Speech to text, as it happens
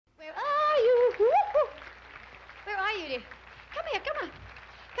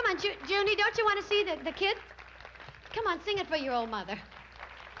Junie, don't you want to see the kid? Come on, sing it for your old mother.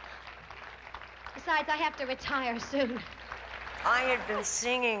 Besides, I have to retire soon. I had been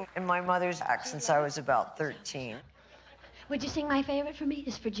singing in my mother's act since I was about 13. Would you sing my favorite for me?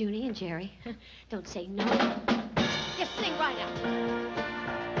 It's for Junie and Jerry. Don't say no. Just sing right out.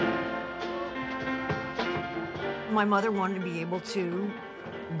 My mother wanted to be able to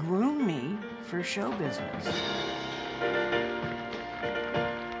groom me for show business.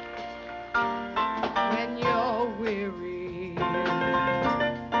 When you're weary,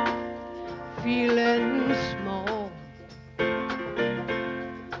 feeling small,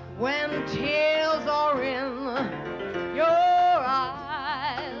 when tears are in your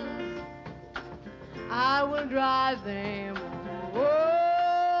eyes, I will drive them away.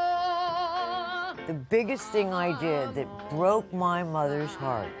 The biggest thing I did that broke my mother's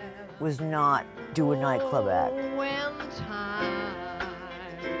heart was not do a nightclub act. When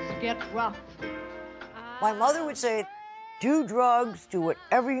times get rough, My mother would say, do drugs, do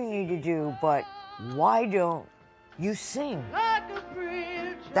whatever you need to do, but why don't you sing? like a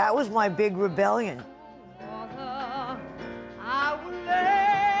bridge That was my big rebellion. water, I will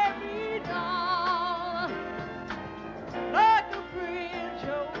lay me down like a bridge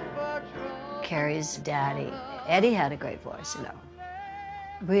over troubled Carrie's daddy, Eddie, had a great voice, you know.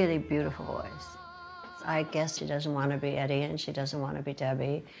 Really beautiful voice. I guess she doesn't want to be Eddie and she doesn't want to be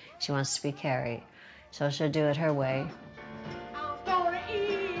Debbie. She wants to be Carrie. So she'll do it her way. I'm gonna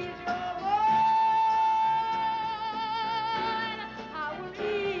ease your mind. I will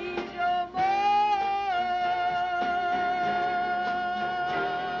ease your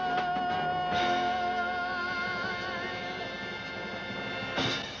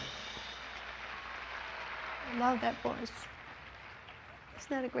I love that voice. Isn't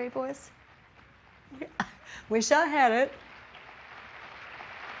that a great voice? Wish I had it.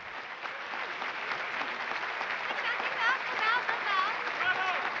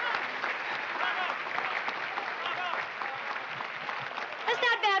 That's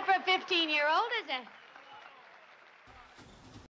not bad for a 15-year-old, is it?